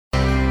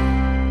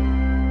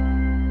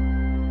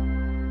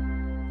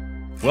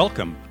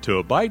Welcome to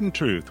Abide in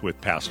Truth with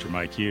Pastor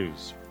Mike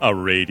Hughes, a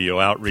radio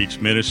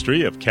outreach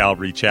ministry of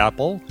Calvary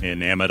Chapel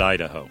in Emmett,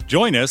 Idaho.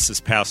 Join us as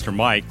Pastor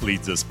Mike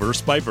leads us verse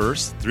by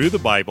verse through the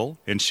Bible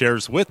and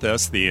shares with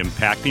us the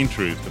impacting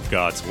truth of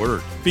God's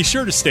Word. Be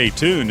sure to stay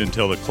tuned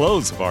until the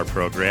close of our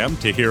program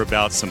to hear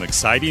about some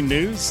exciting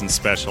news and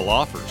special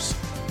offers.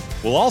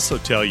 We'll also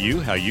tell you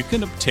how you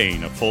can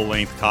obtain a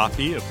full-length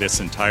copy of this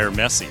entire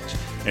message.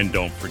 And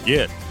don't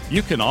forget,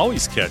 you can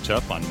always catch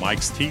up on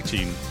Mike's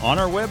teaching on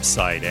our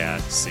website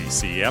at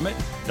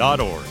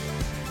ccemmett.org.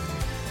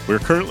 We're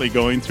currently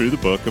going through the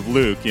book of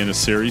Luke in a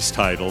series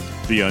titled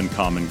The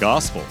Uncommon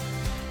Gospel.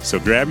 So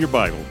grab your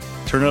Bible,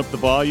 turn up the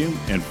volume,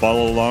 and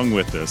follow along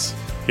with us.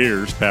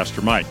 Here's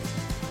Pastor Mike.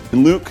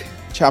 In Luke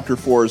chapter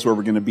 4 is where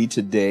we're going to be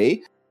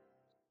today.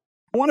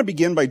 I want to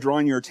begin by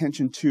drawing your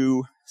attention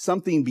to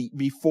something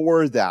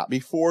before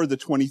the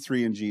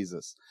 23 in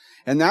Jesus.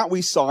 And that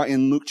we saw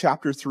in Luke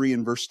chapter 3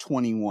 and verse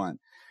 21.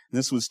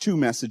 This was 2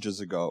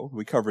 messages ago.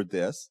 We covered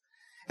this.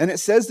 And it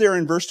says there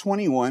in verse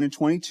 21 and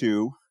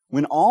 22,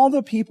 when all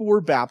the people were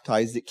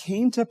baptized, it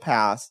came to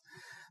pass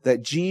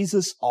that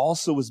Jesus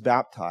also was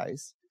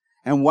baptized.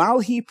 And while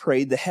he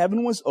prayed, the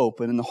heaven was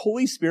open, and the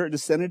Holy Spirit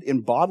descended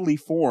in bodily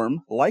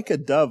form like a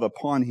dove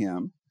upon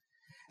him.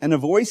 And a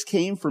voice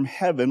came from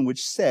heaven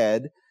which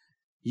said,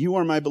 "You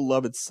are my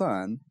beloved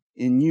Son,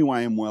 in you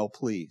I am well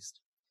pleased."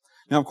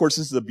 Now, of course,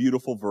 this is a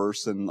beautiful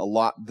verse and a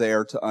lot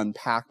there to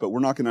unpack, but we're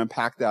not going to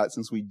unpack that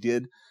since we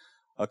did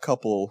a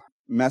couple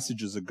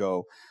messages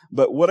ago.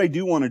 But what I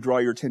do want to draw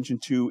your attention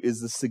to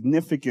is the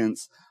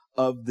significance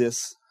of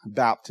this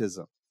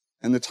baptism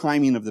and the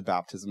timing of the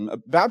baptism.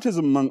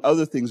 Baptism, among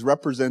other things,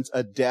 represents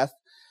a death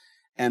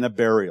and a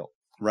burial,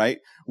 right?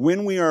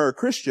 When we are a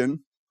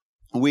Christian,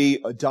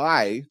 we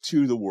die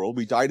to the world,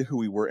 we die to who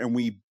we were, and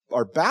we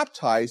are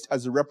baptized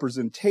as a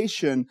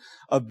representation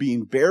of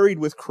being buried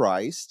with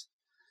Christ,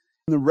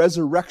 the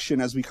resurrection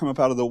as we come up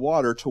out of the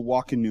water to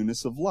walk in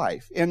newness of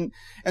life. And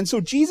so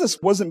Jesus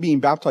wasn't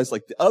being baptized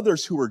like the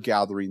others who were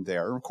gathering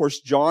there. Of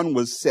course, John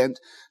was sent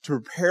to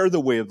prepare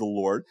the way of the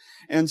Lord.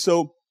 And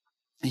so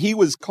he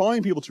was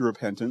calling people to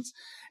repentance,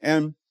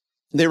 and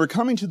they were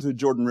coming to the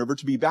Jordan River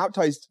to be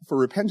baptized for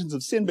repentance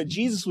of sin, but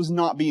Jesus was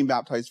not being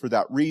baptized for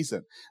that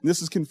reason. And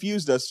this has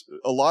confused us,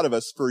 a lot of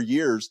us, for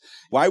years.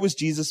 Why was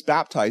Jesus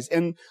baptized?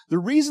 And the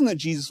reason that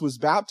Jesus was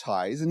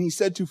baptized, and he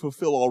said to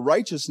fulfill all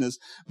righteousness,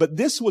 but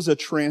this was a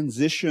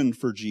transition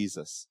for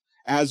Jesus,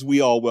 as we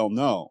all well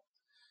know.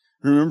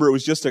 Remember, it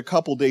was just a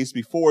couple days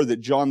before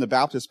that John the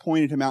Baptist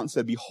pointed him out and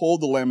said,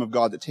 "Behold the Lamb of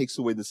God that takes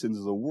away the sins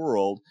of the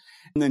world."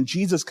 And then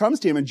Jesus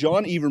comes to him, and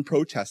John even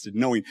protested,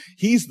 knowing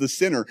he's the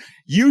sinner.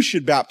 "You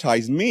should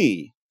baptize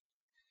me."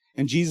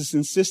 And Jesus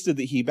insisted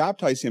that he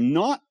baptize him,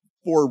 not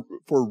for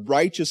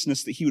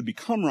righteousness, that he would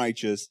become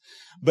righteous,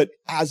 but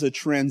as a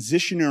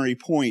transitionary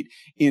point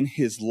in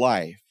his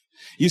life.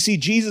 You see,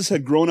 Jesus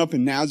had grown up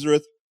in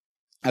Nazareth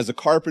as a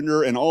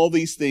carpenter and all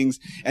these things,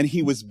 and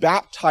he was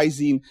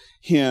baptizing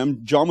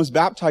him, John was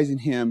baptizing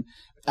him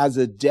as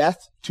a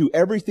death to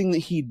everything that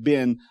he'd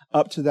been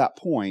up to that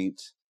point,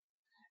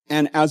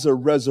 and as a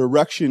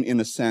resurrection,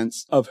 in a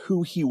sense, of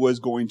who he was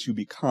going to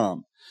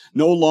become.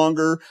 No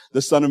longer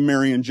the son of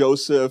Mary and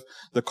Joseph,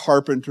 the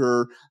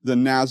carpenter, the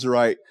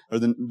Nazarite, or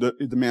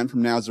the man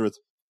from Nazareth,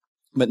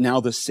 but now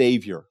the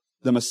Savior,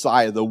 the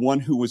Messiah, the one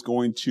who was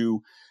going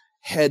to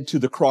head to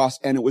the cross.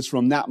 And it was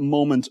from that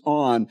moment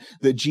on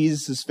that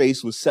Jesus'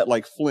 face was set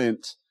like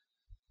flint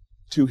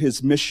to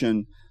his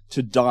mission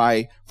to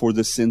die for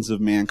the sins of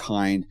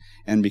mankind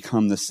and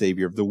become the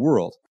Savior of the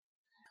world.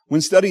 When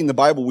studying the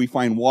Bible, we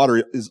find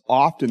water is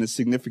often a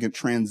significant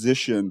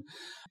transition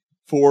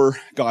for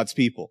God's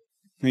people.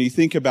 Now you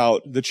think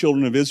about the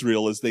children of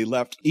Israel as they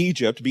left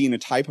Egypt, being a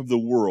type of the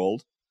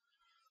world,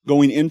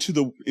 going into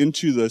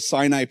the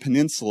Sinai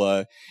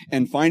Peninsula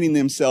and finding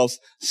themselves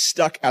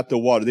stuck at the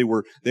water. They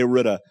were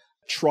at a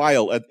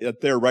trial at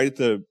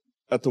the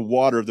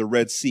water of the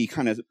Red Sea,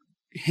 kind of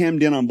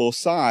hemmed in on both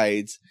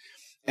sides,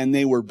 and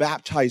they were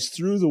baptized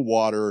through the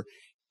water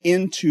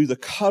into the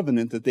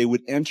covenant that they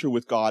would enter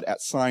with God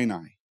at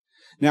Sinai.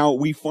 Now,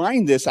 we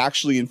find this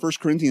actually in 1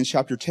 Corinthians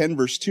chapter 10,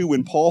 verse 2,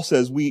 when Paul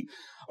says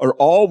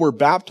all were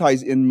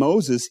baptized in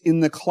Moses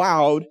in the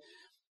cloud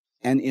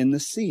and in the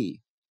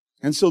sea.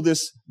 And so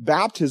this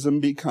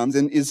baptism becomes,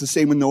 and is the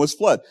same with Noah's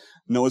flood.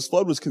 Noah's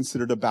flood was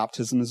considered a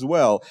baptism as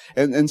well.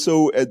 And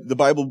so the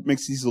Bible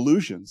makes these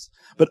allusions.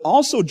 But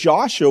also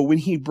Joshua, when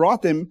he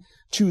brought them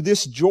to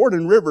this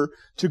Jordan River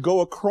to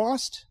go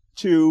across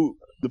to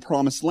the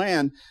promised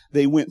land,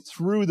 they went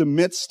through the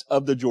midst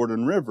of the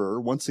Jordan River,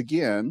 once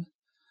again,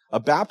 a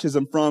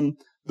baptism from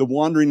the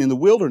wandering in the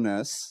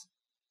wilderness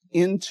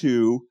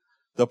into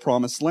the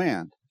promised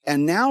land.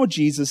 And now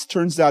Jesus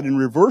turns that in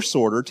reverse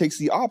order, takes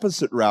the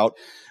opposite route,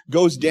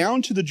 goes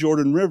down to the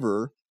Jordan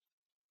River.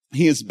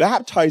 He is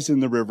baptized in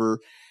the river.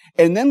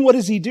 And then what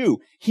does he do?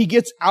 He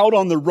gets out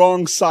on the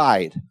wrong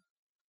side.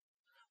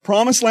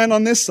 Promised land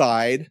on this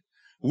side,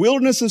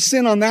 wilderness of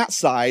sin on that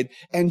side,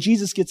 and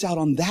Jesus gets out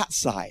on that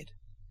side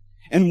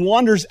and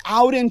wanders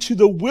out into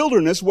the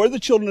wilderness where the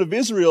children of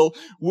Israel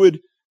would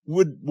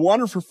would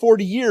wander for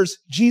 40 years,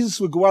 Jesus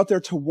would go out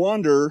there to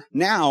wander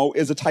now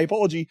as a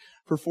typology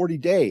for 40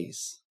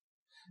 days,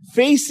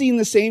 facing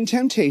the same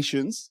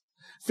temptations,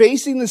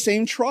 facing the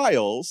same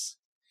trials.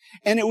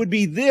 And it would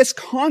be this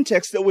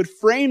context that would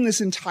frame this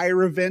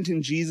entire event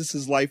in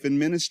Jesus' life and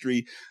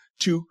ministry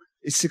to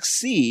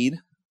succeed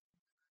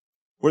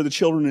where the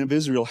children of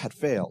Israel had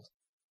failed.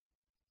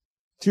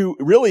 To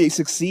really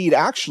succeed,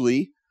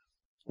 actually,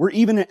 where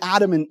even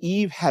Adam and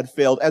Eve had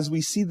failed, as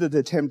we see that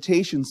the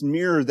temptations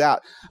mirror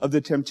that of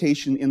the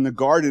temptation in the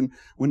garden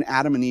when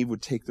Adam and Eve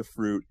would take the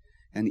fruit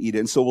and eat it.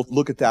 And so we'll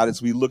look at that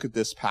as we look at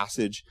this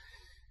passage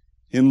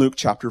in Luke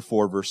chapter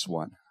 4, verse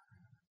 1.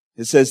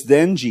 It says,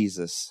 "Then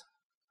Jesus,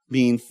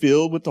 being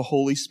filled with the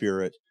Holy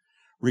Spirit,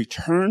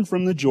 returned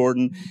from the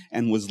Jordan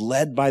and was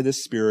led by the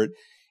Spirit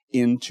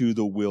into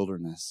the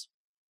wilderness.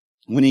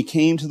 When he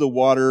came to the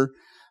water,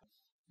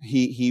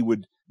 he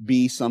would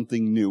be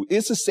something new."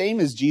 It's the same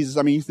as Jesus.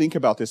 I mean, you think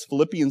about this.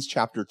 Philippians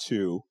chapter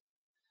 2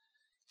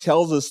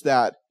 tells us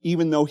that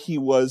even though he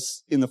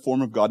was in the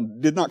form of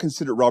God, did not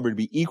consider robbery to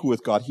be equal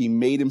with God, he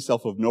made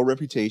himself of no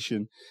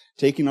reputation,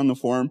 taking on the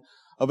form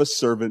of a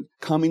servant,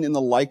 coming in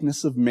the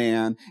likeness of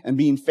man, and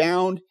being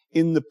found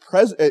in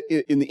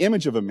the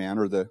image of a man,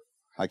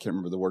 I can't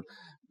remember the word.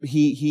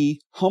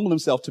 He humbled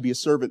himself to be a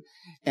servant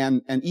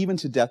and even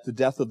to death, the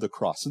death of the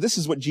cross. So this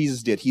is what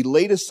Jesus did. He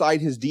laid aside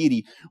his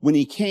deity. When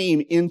he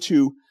came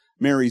into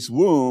Mary's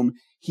womb,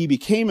 he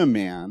became a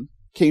man,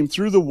 came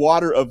through the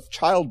water of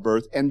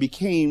childbirth, and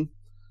became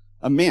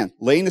a man,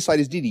 laying aside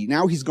his deity.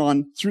 Now he's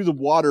gone through the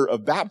water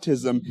of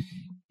baptism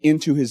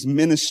into his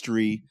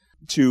ministry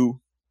to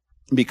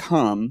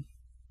become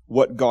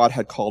what God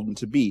had called him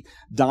to be,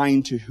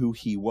 dying to who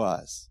he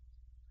was.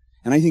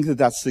 And I think that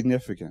that's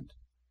significant.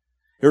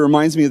 It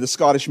reminds me of the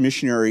Scottish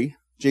missionary,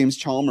 James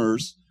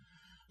Chalmers,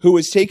 who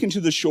was taken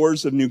to the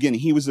shores of New Guinea.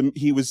 He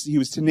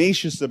was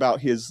tenacious about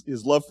his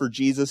love for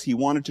Jesus. He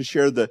wanted to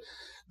share the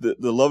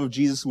love of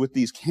Jesus with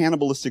these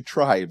cannibalistic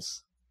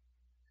tribes.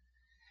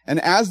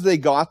 And as they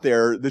got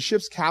there, the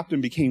ship's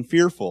captain became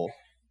fearful.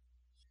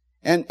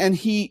 And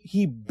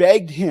he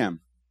begged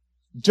him,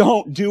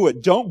 "Don't do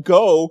it. Don't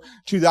go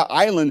to that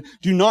island.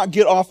 Do not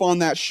get off on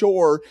that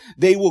shore.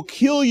 They will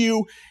kill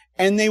you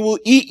and they will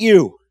eat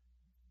you."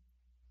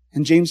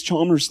 And James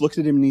Chalmers looked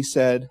at him and he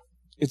said,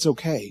 "It's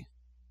okay.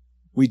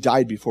 We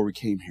died before we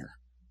came here.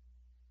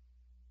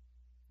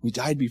 We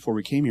died before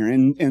we came here."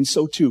 And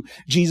so too,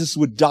 Jesus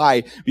would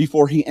die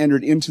before he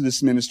entered into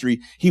this ministry.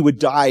 He would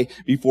die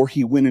before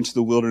he went into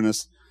the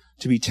wilderness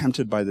to be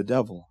tempted by the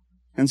devil.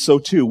 And so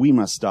too, we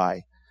must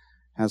die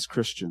as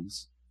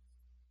Christians.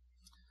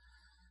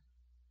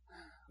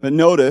 But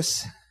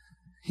notice,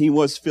 he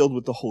was filled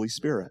with the Holy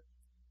Spirit.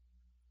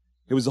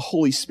 It was the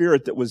Holy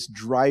Spirit that was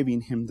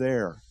driving him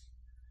there.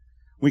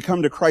 We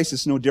come to Christ,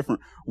 it's no different.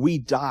 We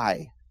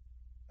die.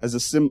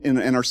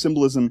 And our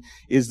symbolism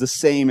is the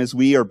same as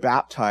we are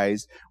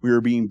baptized. We are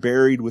being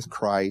buried with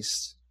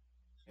Christ.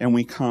 And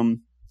we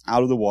come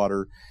out of the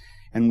water.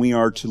 And we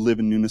are to live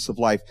in newness of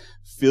life,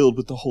 filled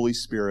with the Holy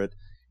Spirit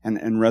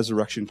and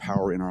resurrection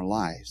power in our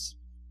lives.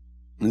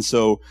 And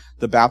so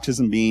the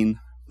baptism being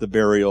the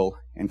burial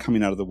and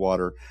coming out of the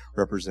water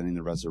representing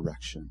the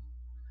resurrection.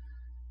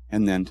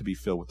 And then to be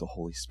filled with the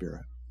Holy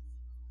Spirit.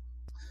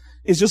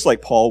 It's just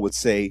like Paul would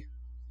say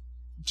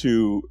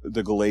to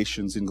the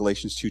Galatians in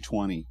Galatians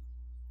 2:20.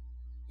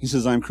 He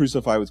says, "I am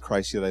crucified with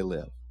Christ, yet I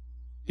live.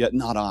 Yet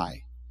not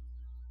I,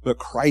 but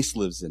Christ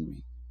lives in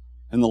me.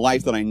 And the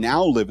life that I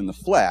now live in the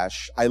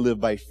flesh, I live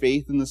by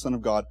faith in the Son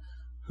of God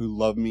who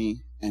loved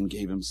me and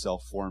gave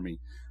himself for me."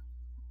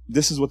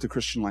 This is what the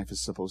Christian life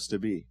is supposed to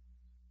be.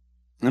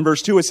 In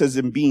verse 2 it says,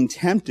 "In being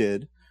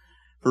tempted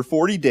for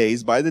 40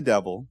 days by the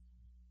devil,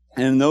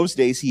 and in those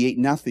days he ate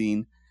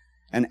nothing,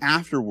 and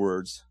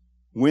afterwards,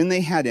 when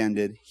they had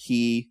ended,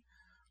 he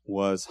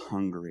was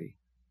hungry."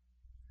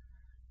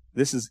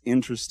 This is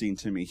interesting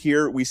to me.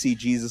 Here we see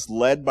Jesus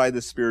led by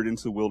the Spirit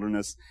into the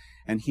wilderness,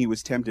 and he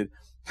was tempted.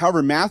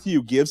 However,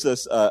 Matthew gives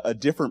us a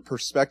different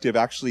perspective.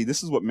 Actually,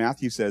 this is what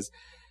Matthew says.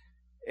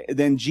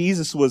 Then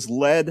Jesus was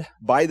led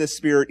by the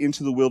Spirit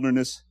into the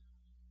wilderness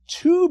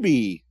to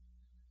be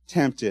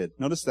tempted.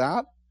 Notice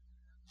that?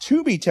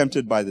 To be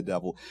tempted by the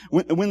devil.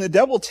 When the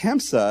devil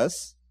tempts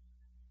us,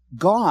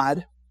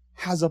 God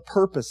has a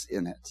purpose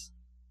in it.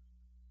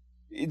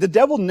 The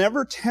devil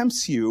never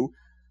tempts you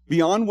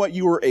beyond what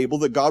you are able,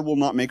 that God will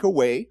not make a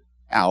way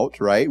out,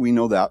 right? We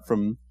know that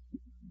from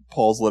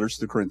Paul's letters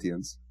to the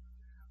Corinthians.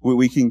 We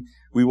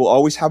will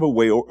always have a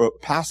way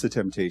past the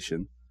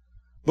temptation.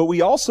 But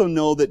we also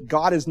know that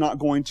God is not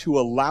going to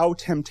allow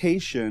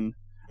temptation,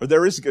 or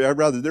there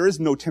is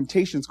no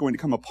temptation that's going to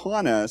come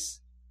upon us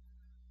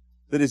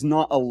that is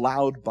not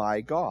allowed by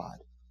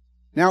God.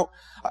 Now,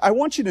 I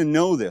want you to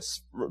know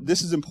this.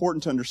 This is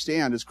important to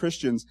understand as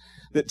Christians,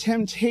 that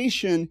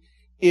temptation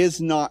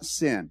is not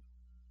sin.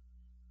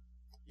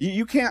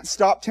 You can't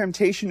stop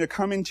temptation to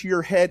come into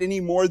your head any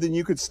more than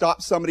you could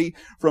stop somebody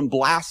from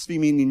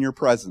blaspheming in your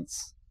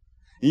presence.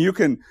 You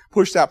can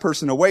push that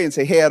person away and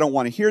say, hey, I don't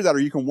want to hear that, or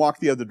you can walk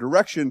the other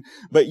direction,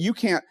 but you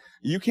can't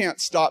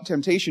stop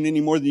temptation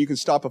any more than you can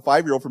stop a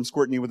 5-year-old from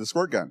squirting you with a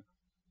squirt gun.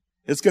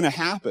 It's going to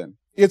happen.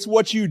 It's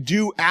what you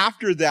do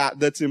after that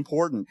that's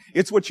important.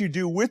 It's what you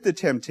do with the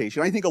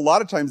temptation. I think a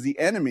lot of times the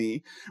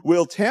enemy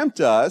will tempt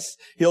us.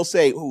 He'll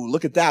say, oh,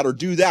 look at that, or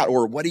do that,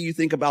 or what do you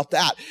think about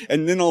that?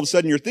 And then all of a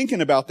sudden you're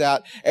thinking about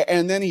that,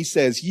 and then he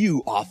says,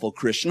 you awful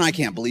Christian, I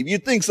can't believe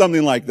you'd think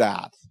something like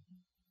that.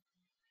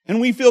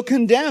 And we feel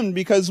condemned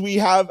because we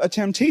have a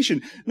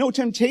temptation. No,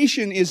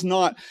 temptation is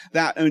not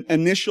that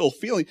initial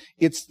feeling.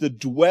 It's the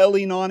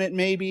dwelling on it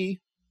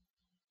maybe,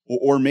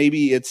 or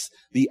maybe it's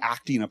the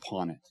acting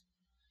upon it.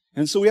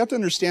 And so we have to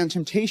understand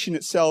temptation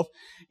itself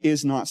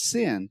is not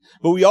sin.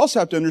 But we also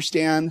have to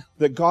understand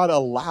that God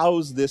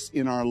allows this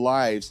in our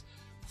lives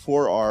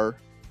for our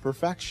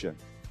perfection.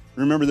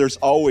 Remember, there's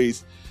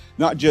always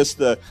not just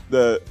the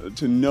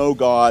to know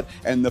God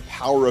and the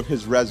power of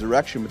his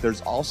resurrection, but there's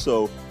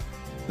also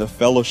the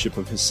fellowship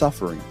of his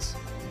sufferings,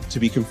 to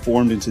be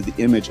conformed into the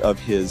image of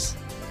his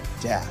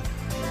death.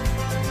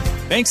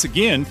 Thanks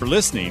again for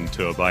listening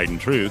to Abide in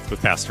Truth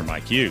with Pastor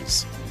Mike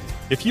Hughes.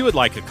 If you would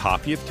like a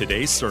copy of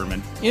today's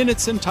sermon in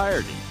its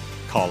entirety,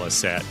 call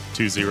us at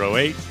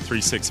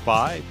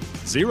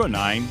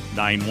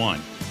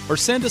 208-365-0991 or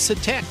send us a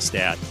text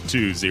at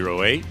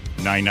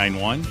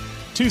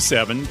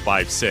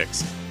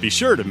 208-991-2756. Be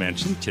sure to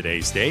mention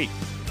today's date.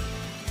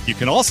 You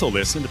can also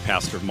listen to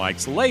Pastor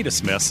Mike's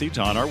latest message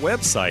on our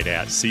website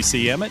at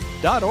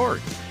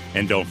ccemmett.org.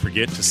 And don't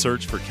forget to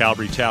search for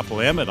Calvary Chapel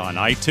Emmett on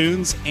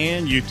iTunes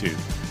and YouTube.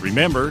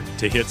 Remember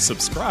to hit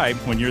subscribe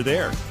when you're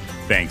there.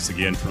 Thanks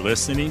again for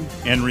listening,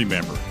 and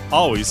remember,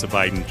 always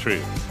abide in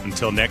truth.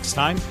 Until next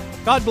time,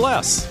 God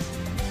bless.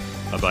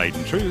 Abide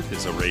in Truth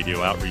is a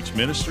radio outreach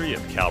ministry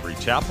of Calvary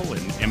Chapel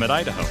in Emmett,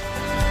 Idaho.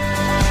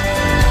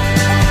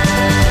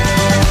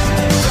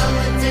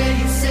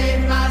 You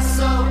saved my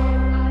soul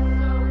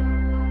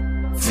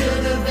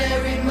till the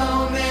very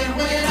moment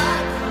when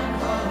I come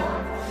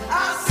home.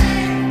 I'll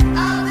sing,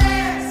 I'll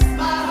dance,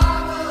 my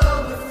heart will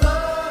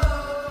overflow.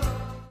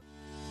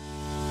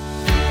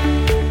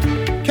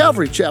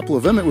 Calvary Chapel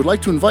of Emmett would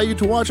like to invite you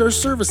to watch our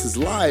services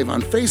live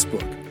on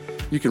Facebook.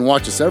 You can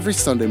watch us every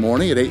Sunday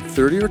morning at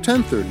 8:30 or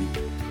 10:30.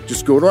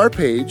 Just go to our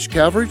page,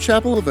 Calvary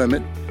Chapel of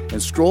Emmett,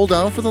 and scroll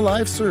down for the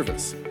live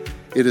service.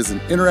 It is an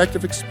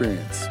interactive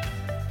experience.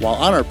 While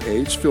on our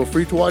page, feel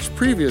free to watch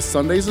previous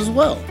Sundays as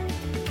well.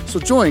 So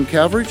join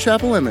Calvary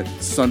Chapel Emmett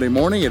Sunday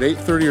morning at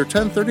 8:30 or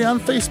 10:30 on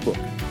Facebook.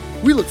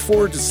 We look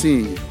forward to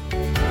seeing you.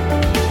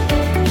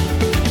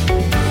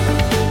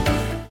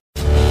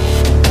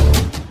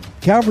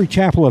 Calvary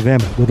Chapel of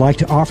Emmett would like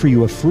to offer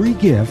you a free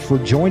gift for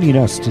joining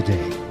us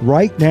today.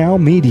 Right Now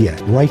Media.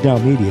 Right Now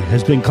Media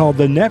has been called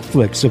the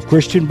Netflix of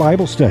Christian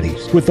Bible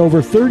studies. With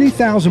over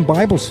 30,000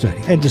 Bible study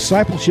and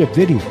discipleship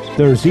videos,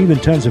 there's even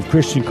tons of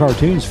Christian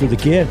cartoons for the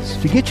kids.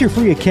 To get your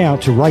free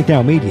account to Right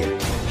Now Media,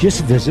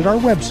 just visit our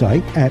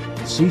website at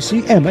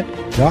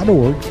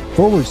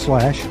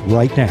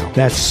ccemmett.org/rightnow.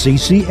 That's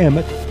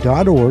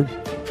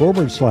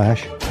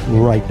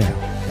ccemmett.org/rightnow.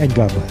 And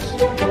God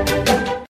bless.